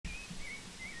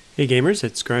Hey gamers,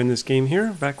 it's grindthisgame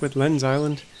here, back with Lens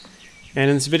Island.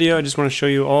 And in this video I just want to show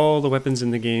you all the weapons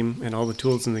in the game and all the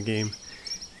tools in the game,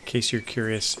 in case you're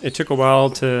curious. It took a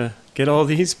while to get all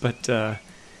these, but I'll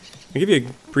give you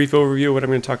a brief overview of what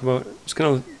I'm going to talk about. I'm just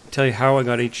going to tell you how I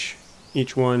got each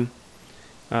one,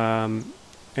 and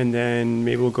then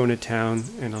maybe we'll go into town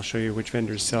and I'll show you which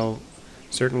vendors sell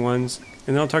certain ones.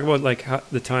 And then I'll talk about like how,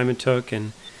 the time it took,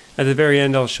 and at the very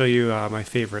end I'll show you my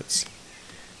favorites.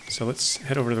 So let's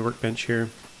head over to the workbench here.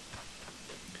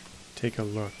 Take a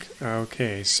look.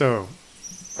 Okay, so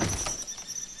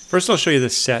first I'll show you the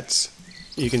sets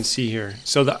you can see here.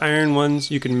 So the iron ones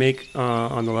you can make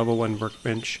on the level 1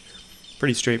 workbench.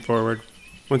 Pretty straightforward.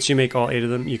 Once you make all 8 of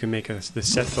them, you can make the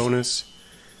set bonus.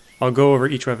 I'll go over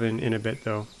each weapon in a bit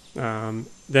though.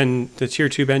 Then the tier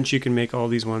 2 bench, you can make all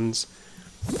these ones.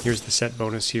 Here's the set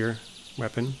bonus here,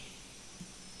 weapon.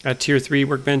 At tier 3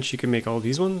 workbench, you can make all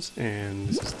these ones, and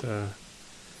this is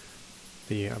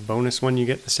the bonus one you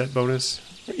get, the set bonus.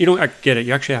 You don't get it,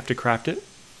 you actually have to craft it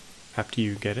after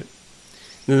you get it.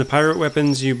 And then the pirate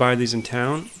weapons, you buy these in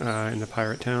town, in the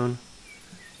pirate town.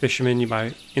 Fisherman, you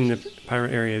buy in the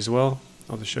pirate area as well.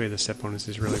 I'll just show you the set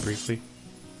bonuses really briefly.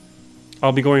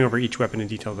 I'll be going over each weapon in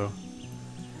detail though.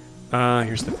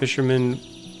 Here's the fisherman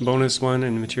bonus one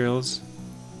and materials.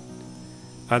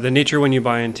 The nature one you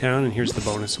buy in town, and here's the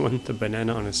bonus one, the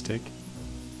banana on a stick.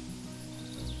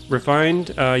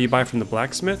 Refined, you buy from the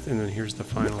blacksmith, and then here's the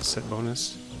final set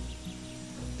bonus.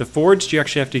 The forged, you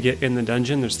actually have to get in the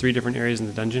dungeon. There's 3 different areas in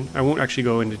the dungeon. I won't actually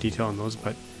go into detail on those,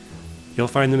 but you'll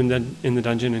find them in the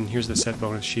dungeon, and here's the set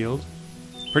bonus shield.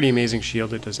 Pretty amazing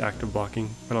shield, it does active blocking,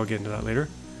 but I'll get into that later.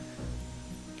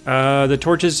 The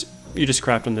torches, you just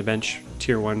craft on the bench,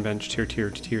 tier 1 bench, tier 2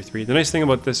 to tier 3. The nice thing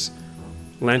about this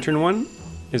lantern one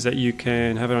is that you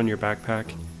can have it on your backpack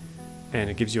and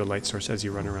it gives you a light source as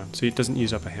you run around, so it doesn't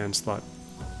use up a hand slot.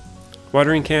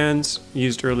 Watering cans,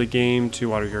 used early game to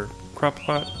water your crop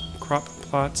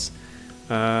plots.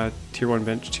 Tier 1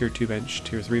 bench, tier 2 bench,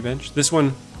 tier 3 bench. This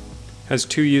one has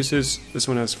 2 uses, this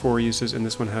one has 4 uses, and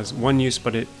this one has 1 use,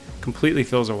 but it completely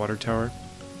fills a water tower.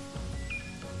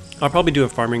 I'll probably do a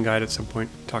farming guide at some point,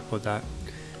 talk about that.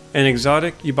 And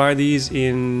exotic, you buy these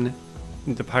in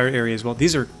the pirate area as well.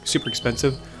 These are super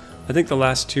expensive. I think the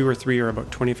last 2 or 3 are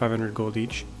about 2,500 gold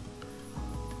each.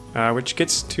 Which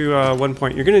gets to one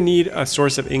point. You're going to need a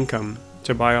source of income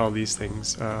to buy all these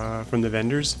things from the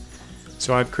vendors.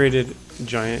 So I've created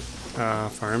giant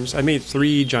farms. I made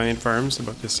 3 giant farms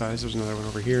about this size. There's another one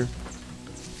over here.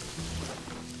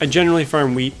 I generally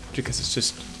farm wheat because it's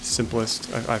just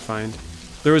simplest, I find.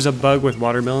 There was a bug with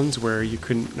watermelons where you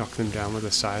couldn't knock them down with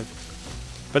a scythe.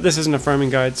 But this isn't a farming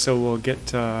guide, so we'll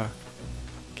get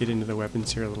into the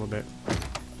weapons here a little bit.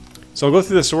 So I'll go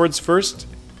through the swords first,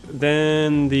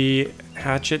 then the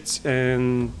hatchets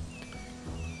and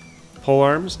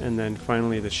polearms, and then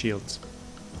finally the shields.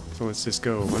 So let's just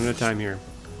go one at a time here.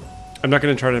 I'm not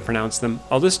going to try to pronounce them.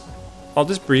 I'll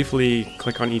just briefly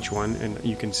click on each one, and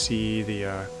you can see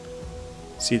the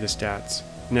stats.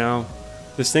 Now,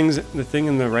 the thing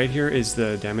in the right here is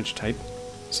the damage type.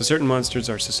 So certain monsters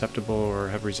are susceptible or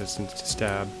have resistance to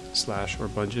stab, slash, or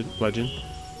bludgeon.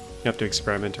 You have to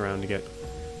experiment around to get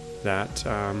that.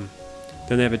 Then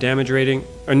they have a damage rating.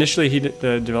 Initially,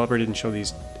 the developer didn't show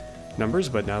these numbers,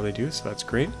 but now they do, so that's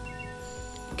great.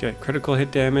 Okay, critical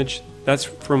hit damage. That's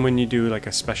from when you do like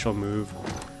a special move,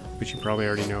 which you probably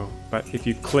already know. But if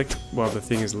you click while the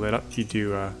thing is lit up, you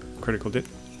do critical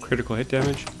hit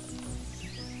damage.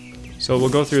 So we'll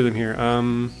go through them here.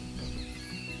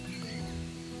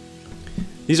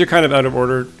 These are kind of out of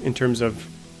order in terms of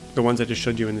the ones I just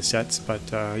showed you in the sets, but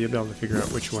you'll be able to figure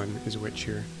out which one is which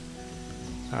here.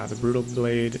 The Brutal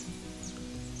Blade.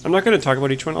 I'm not going to talk about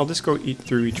each one, I'll just go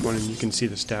through each one and you can see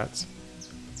the stats.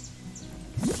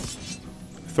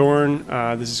 Thorn,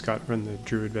 this is got from the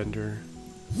Druid vendor.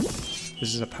 This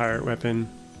is a pirate weapon.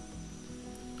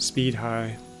 Speed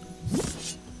high.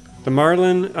 The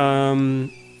Marlin,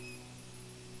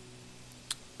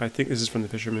 I think this is from the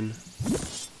Fisherman.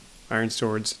 Iron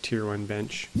Swords, tier 1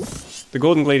 bench. The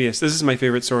Golden Gladius, this is my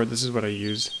favorite sword, this is what I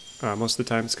use most of the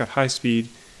time. It's got high speed,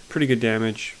 pretty good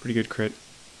damage, pretty good crit.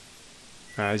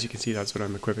 As you can see, that's what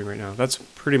I'm equipping right now. That's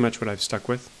pretty much what I've stuck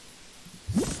with.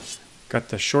 Got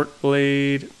the Short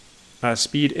Blade,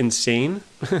 speed insane,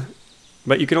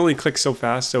 but you can only click so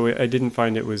fast, so I didn't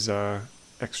find it was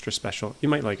extra special. You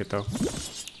might like it though.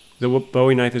 The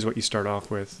Bowie knife is what you start off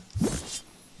with.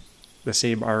 The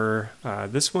Sabre,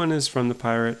 this one is from the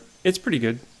pirate. It's pretty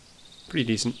good, pretty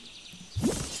decent.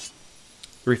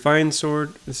 The Refined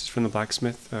Sword, this is from the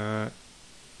blacksmith.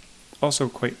 Also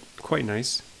quite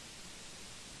nice.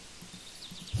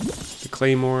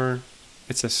 claymore.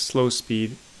 It's a slow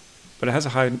speed, but it has a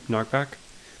high knockback.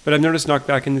 But I've noticed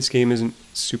knockback in this game isn't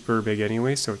super big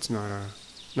anyway, so it's not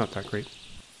that great.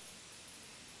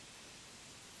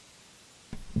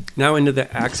 Now into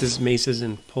the axes, maces,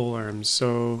 and polearms.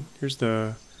 So here's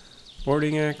the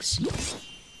boarding axe.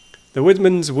 The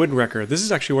Woodman's Woodwrecker. This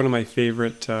is actually one of my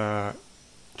favorite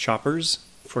choppers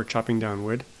for chopping down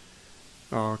wood.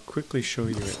 I'll quickly show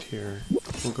you it here.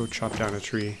 We'll go chop down a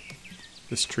tree.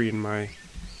 This tree in my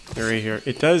area here.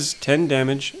 It does 10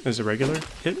 damage as a regular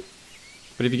hit,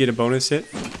 but if you get a bonus hit,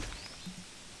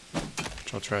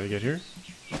 which I'll try to get here.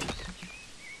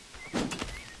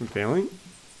 I'm failing.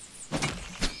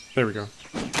 There we go.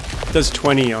 It does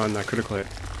 20 on the critical hit.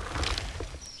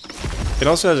 It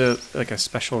also has a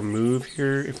special move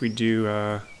here if we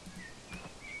do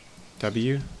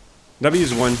W. W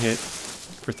is one hit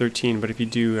for 13, but if you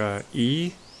do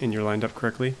E and you're lined up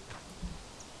correctly,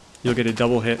 you'll get a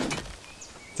double hit,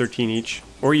 13 each.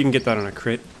 Or you can get that on a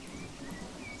crit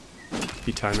if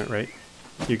you time it right.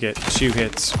 You get 2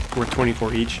 hits worth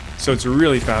 24 each. So it's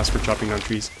really fast for chopping down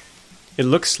trees. It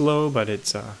looks slow, but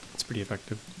it's pretty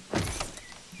effective.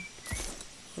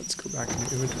 Let's go back in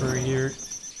the inventory here.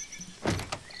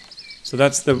 So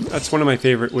that's one of my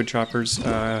favorite wood choppers.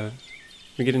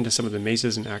 We get into some of the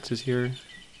maces and axes here.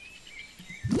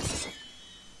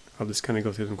 I'll just kind of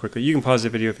go through them quickly. You can pause the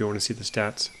video if you want to see the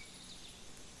stats.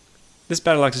 This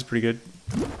battle axe is pretty good.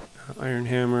 Iron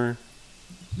hammer.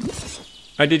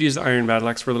 I did use the iron battle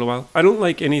axe for a little while. I don't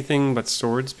like anything but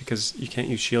swords because you can't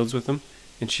use shields with them,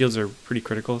 and shields are pretty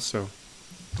critical. So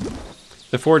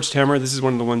the forged hammer. This is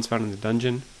one of the ones found in the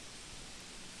dungeon.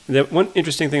 The one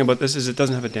interesting thing about this is it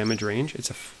doesn't have a damage range. It's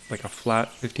like a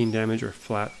flat 15 damage or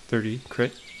flat 30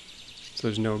 crit. So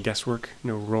there's no guesswork,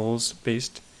 no rolls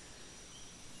based.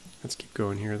 Let's keep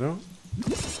going here though.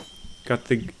 Got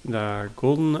the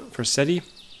golden Forsetti.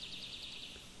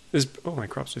 Oh, my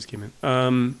crops just came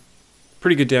in.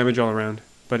 Pretty good damage all around,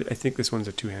 but I think this one's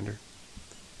a two-hander.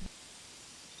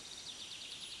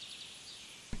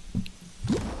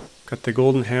 Got the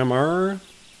golden hammer.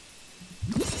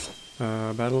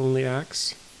 Battle only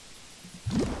axe.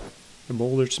 The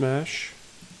boulder smash.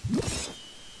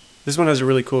 This one has a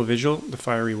really cool visual, the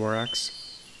fiery war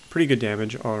axe. Pretty good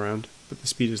damage all around, but the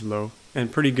speed is low.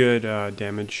 And pretty good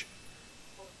damage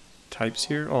types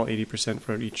here, all 80%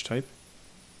 for each type.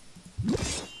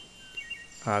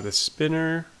 The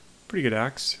spinner, pretty good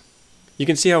axe. You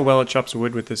can see how well it chops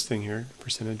wood with this thing here,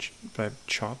 percentage by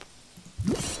chop.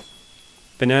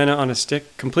 Banana on a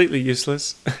stick, completely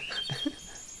useless.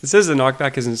 It says the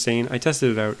knockback is insane. I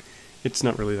tested it out. It's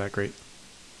not really that great.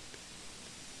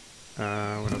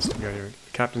 What else do we got here?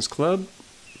 Captain's Club.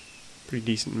 Pretty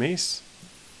decent mace.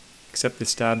 Except the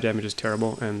stab damage is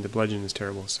terrible and the bludgeon is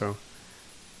terrible, so.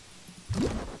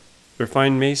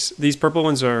 Refined mace. These purple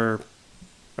ones are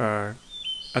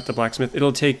at the blacksmith.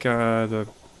 It'll take this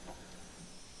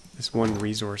one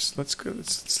resource. Let's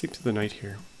sleep through the night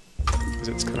here. Because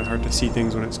it's kind of hard to see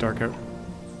things when it's dark out.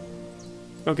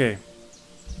 Okay.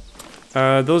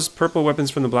 Those purple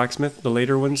weapons from the blacksmith, the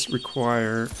later ones,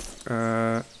 require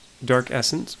dark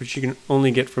essence, which you can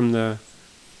only get from the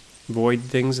void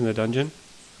things in the dungeon.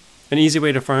 An easy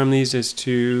way to farm these is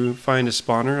to find a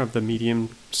spawner of the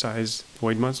medium-sized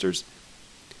void monsters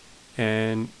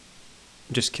and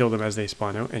just kill them as they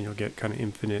spawn out, and you'll get kind of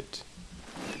infinite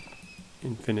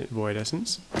void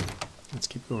essence. Let's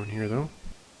keep going here though.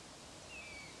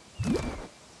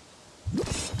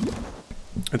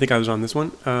 I think I was on this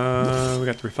one. We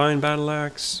got the refined battle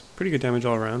axe. Pretty good damage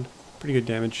all around. Pretty good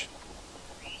damage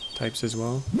types as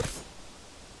well.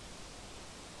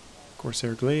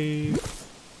 Corsair glaive.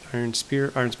 Iron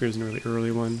spear. Iron spear is an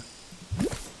early one.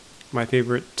 My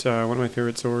favorite, one of my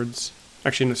favorite swords.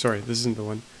 Actually, no, sorry, this isn't the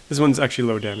one. This one's actually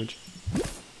low damage.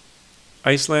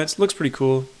 Ice lance looks pretty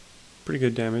cool. Pretty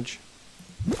good damage.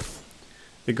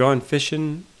 The gone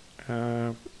fishing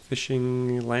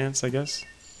lance, I guess.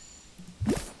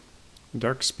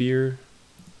 Dark spear.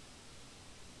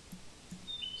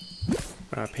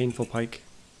 Painful pike.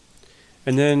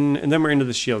 And then we're into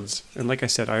the shields. And like I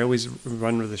said, I always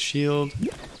run with a shield.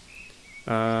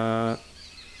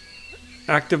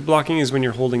 Active blocking is when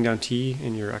you're holding down T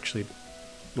and you're actually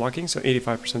blocking, so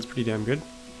 85% is pretty damn good.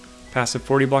 Passive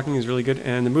 40 blocking is really good,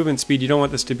 and the movement speed, you don't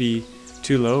want this to be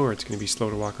too low or it's going to be slow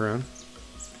to walk around.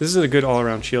 This is a good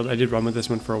all-around shield. I did run with this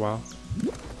one for a while.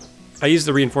 I used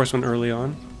the reinforced one early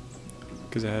on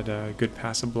because it had good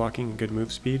passive blocking and good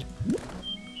move speed.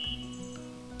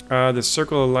 The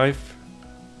Circle of Life,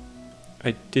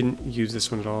 I didn't use this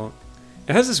one at all.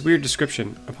 It has this weird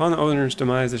description. Upon the owner's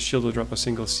demise, this shield will drop a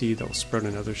single seed that will sprout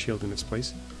another shield in its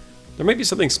place. There might be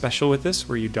something special with this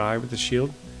where you die with the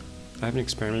shield. I haven't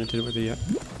experimented with it yet.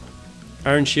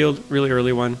 Iron shield, really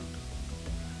early one.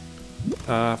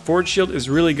 Forge shield is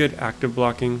really good active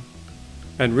blocking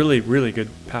and really, really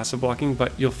good passive blocking,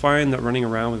 but you'll find that running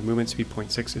around with movement speed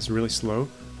 0.6 is really slow.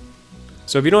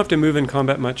 So if you don't have to move in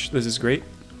combat much, this is great.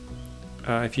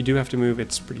 If you do have to move,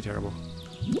 it's pretty terrible.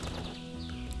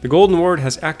 The Golden Ward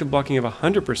has active blocking of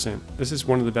 100%. This is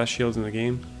one of the best shields in the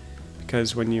game,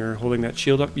 because when you're holding that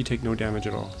shield up, you take no damage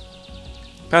at all.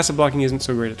 Passive blocking isn't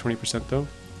so great at 20% though.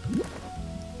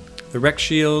 The Rex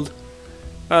shield,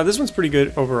 this one's pretty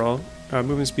good overall.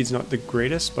 Movement speed's not the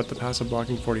greatest, but the passive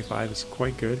blocking 45 is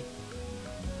quite good.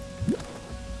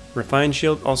 Refined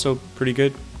shield, also pretty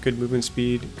good. Good movement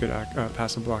speed, good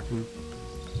passive blocking.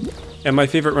 And my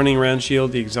favorite running around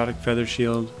shield, the Exotic Feather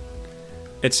shield.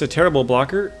 It's a terrible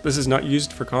blocker. This is not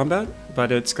used for combat,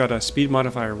 but it's got a speed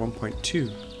modifier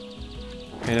 1.2.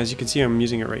 And as you can see, I'm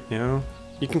using it right now.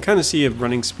 You can kind of see a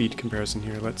running speed comparison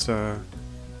here. Let's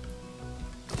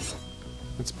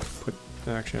put,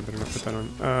 actually I better not put that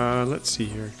on. Let's see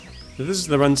here. So this is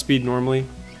the run speed normally.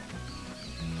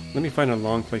 Let me find a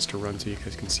long place to run so you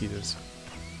guys can see this.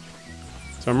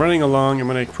 So I'm running along, and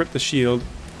when I equip the shield,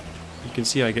 you can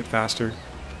see I get faster.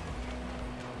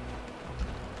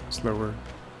 Slower.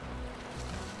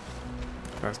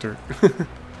 Faster.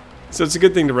 So it's a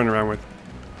good thing to run around with.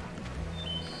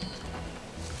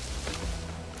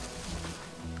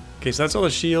 Okay, so that's all the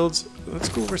shields. Let's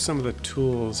go over some of the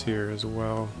tools here as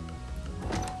well.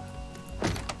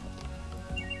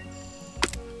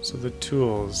 So the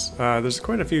tools. There's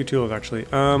quite a few tools actually.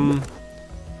 Go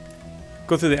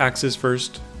through the axes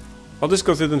first. I'll just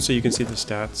go through them so you can see the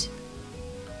stats.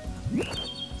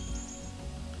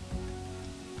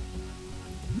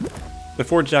 The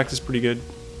forged axe is pretty good.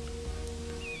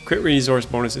 Crit resource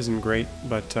bonus isn't great,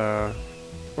 but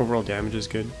overall damage is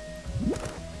good.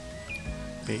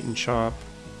 Bait and chop.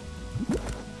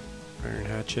 Iron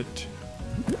hatchet.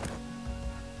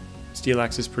 Steel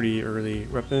axe is pretty early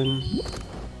weapon.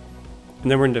 And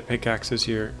then we're into pickaxes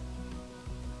here.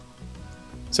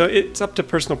 So it's up to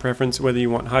personal preference whether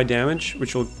you want high damage,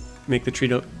 which will make the tree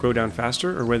go down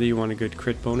faster, or whether you want a good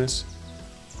crit bonus,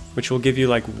 which will give you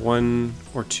like 1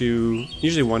 or 2,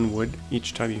 usually 1 wood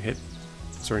each time you hit.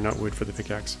 Sorry, not wood for the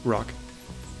pickaxe, rock.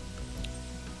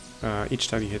 Each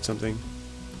time you hit something.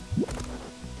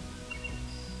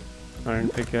 Iron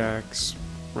pickaxe,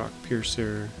 rock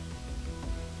piercer.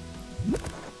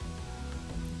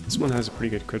 This one has a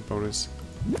pretty good crit bonus.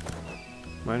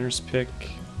 Miner's pick.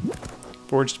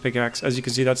 Forged pickaxe. As you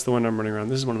can see, that's the one I'm running around.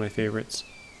 This is one of my favorites.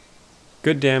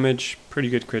 Good damage, pretty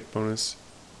good crit bonus.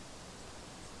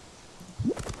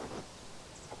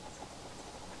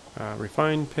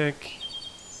 Refined pick.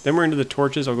 Then we're into the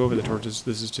torches. I'll go over the torches.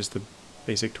 This is just the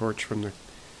basic torch from the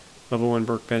level 1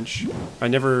 workbench.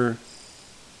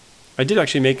 I did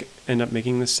actually end up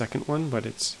making this second one, but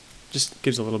it's just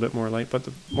gives a little bit more light. But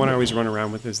the one I always run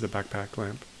around with is the backpack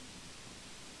lamp.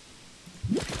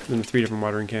 Then the 3 different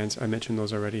watering cans. I mentioned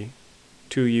those already.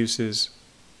 2 uses,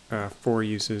 4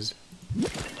 uses,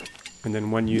 and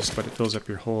then 1 use, but it fills up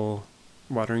your whole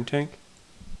watering tank.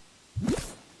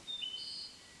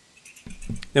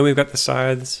 Then we've got the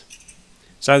scythes.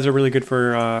 Scythes are really good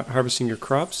for harvesting your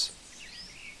crops.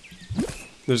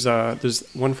 There's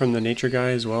one from the nature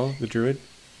guy as well, the druid.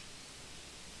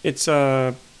 It's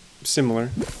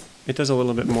similar. It does a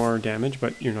little bit more damage,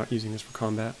 but you're not using this for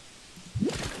combat.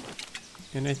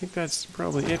 And I think that's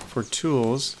probably it for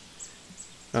tools.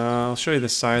 I'll show you the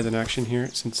scythe in action here,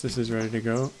 since this is ready to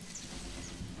go.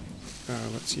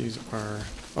 Let's use our...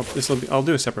 I'll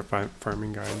do a separate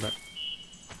farming guide, but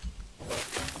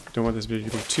don't want this video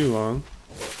to be too long.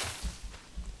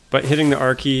 But hitting the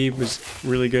R key was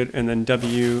really good, and then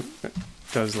W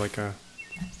does like a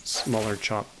smaller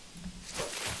chop.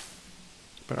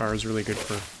 But R is really good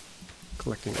for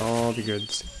collecting all the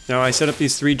goods. Now I set up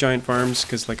these 3 giant farms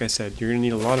because, like I said, you're going to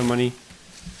need a lot of money.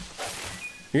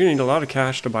 You're going to need a lot of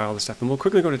cash to buy all this stuff. And we'll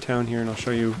quickly go to town here and I'll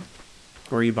show you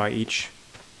where you buy each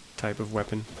type of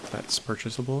weapon that's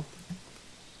purchasable.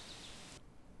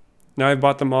 Now I've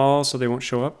bought them all so they won't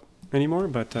show up anymore,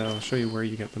 but I'll show you where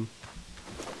you get them.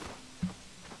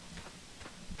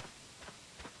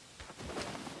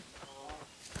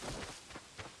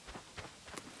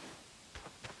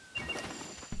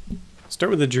 Start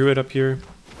with the druid up here.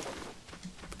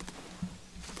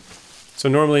 So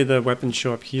normally the weapons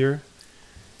show up here.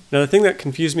 Now the thing that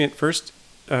confused me at first,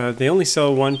 they only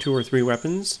sell 1, 2, or 3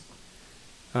 weapons.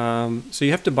 So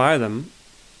you have to buy them.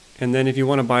 And then if you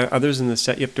want to buy others in the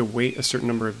set, you have to wait a certain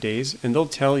number of days. And they'll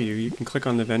tell you, you can click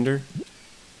on the vendor.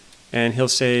 And he'll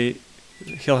say,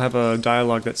 he'll have a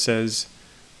dialogue that says,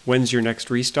 when's your next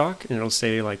restock? And it'll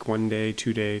say like 1 day,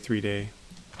 2 day, 3 day,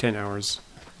 10 hours.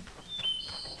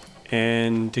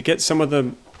 And to get some of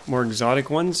the more exotic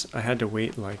ones, I had to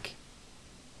wait like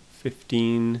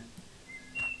 15,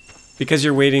 because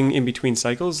you're waiting in between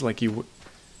cycles. Like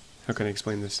how can I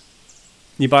explain this?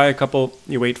 You buy a couple,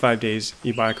 you wait 5 days,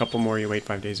 you buy a couple more, you wait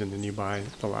 5 days, and then you buy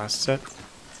the last set.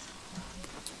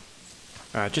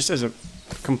 Just as a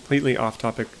completely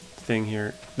off-topic thing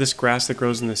here, this grass that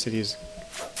grows in the city is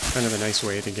kind of a nice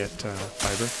way to get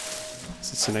fiber.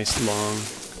 It's a nice long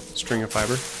string of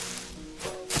fiber.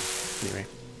 Anyway,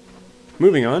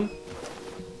 moving on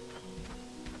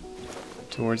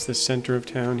towards the center of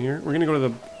town here. We're going to go to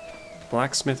the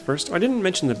blacksmith first. Oh, I didn't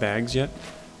mention the bags yet.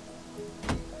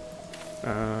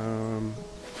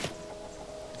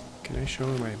 Can I show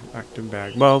my active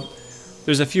bag? Well,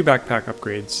 there's a few backpack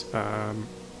upgrades.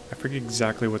 I forget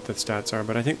exactly what the stats are,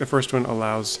 but I think the first one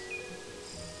allows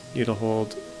you to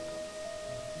hold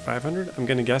 500, I'm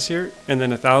going to guess here, and then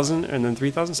 1,000, and then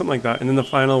 3,000, something like that. And then the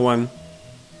final one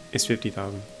is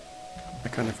 50,000. I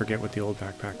kind of forget what the old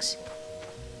backpacks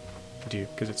do,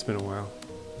 because it's been a while.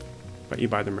 But you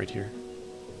buy them right here.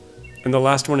 And the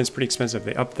last one is pretty expensive.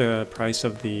 They upped the price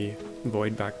of the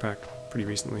Void backpack pretty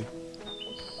recently.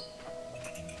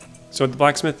 So at the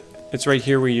blacksmith, it's right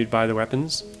here where you'd buy the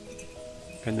weapons,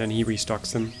 and then he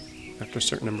restocks them after a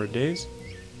certain number of days.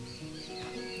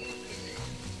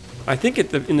 I think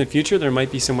in the future there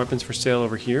might be some weapons for sale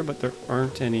over here, but there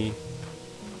aren't any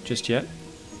just yet.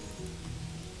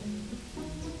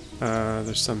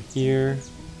 There's some here.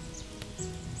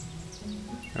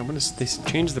 They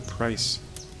changed the price.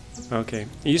 Okay,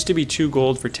 it used to be 2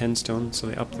 gold for 10 stone, so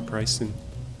they upped the price in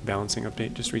balancing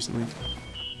update just recently.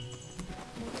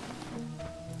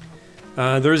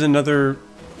 There's another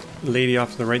lady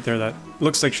off to the right there that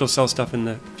looks like she'll sell stuff in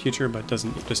the future, but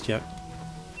doesn't just yet.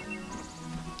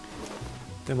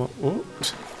 Then oh,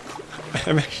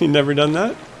 I've actually never done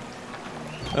that.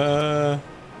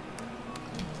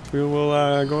 We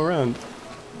will go around.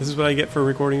 This is what I get for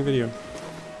recording a video.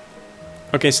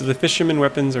 Okay, so the fisherman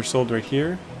weapons are sold right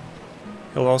here.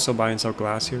 He'll also buy and sell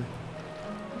glass here.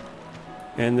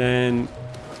 And then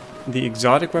the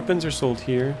exotic weapons are sold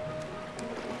here.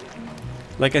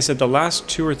 Like I said, the last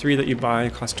 2 or 3 that you buy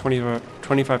cost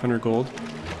 2,500 gold.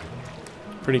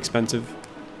 Pretty expensive.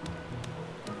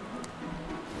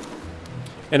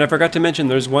 And I forgot to mention,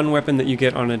 there's one weapon that you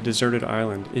get on a deserted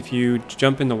island. If you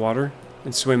jump in the water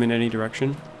and swim in any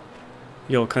direction,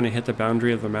 you'll kind of hit the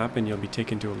boundary of the map and you'll be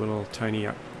taken to a little tiny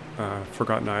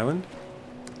forgotten island.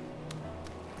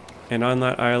 And on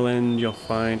that island you'll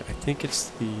find, I think it's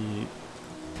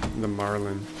the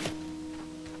marlin.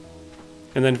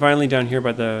 And then finally down here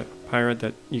by the pirate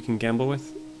that you can gamble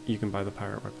with, you can buy the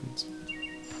pirate weapons.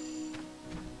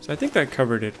 So I think that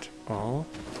covered it all.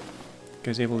 You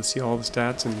guys able to see all the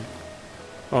stats and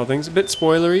all things. A bit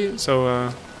spoilery,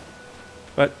 so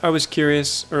but I was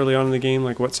curious early on in the game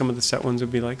like what some of the set ones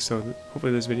would be like, so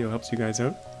hopefully this video helps you guys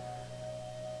out.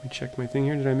 Let me check my thing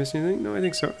here. Did I miss anything? No, I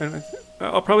think so.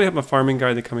 I'll probably have a farming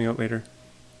guide coming out later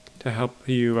to help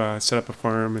you set up a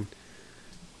farm and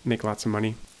make lots of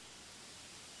money.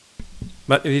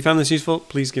 But if you found this useful,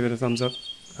 please give it a thumbs up.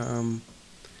 And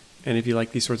if you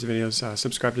like these sorts of videos,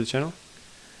 subscribe to the channel.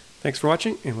 Thanks for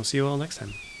watching, and we'll see you all next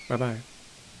time. Bye-bye.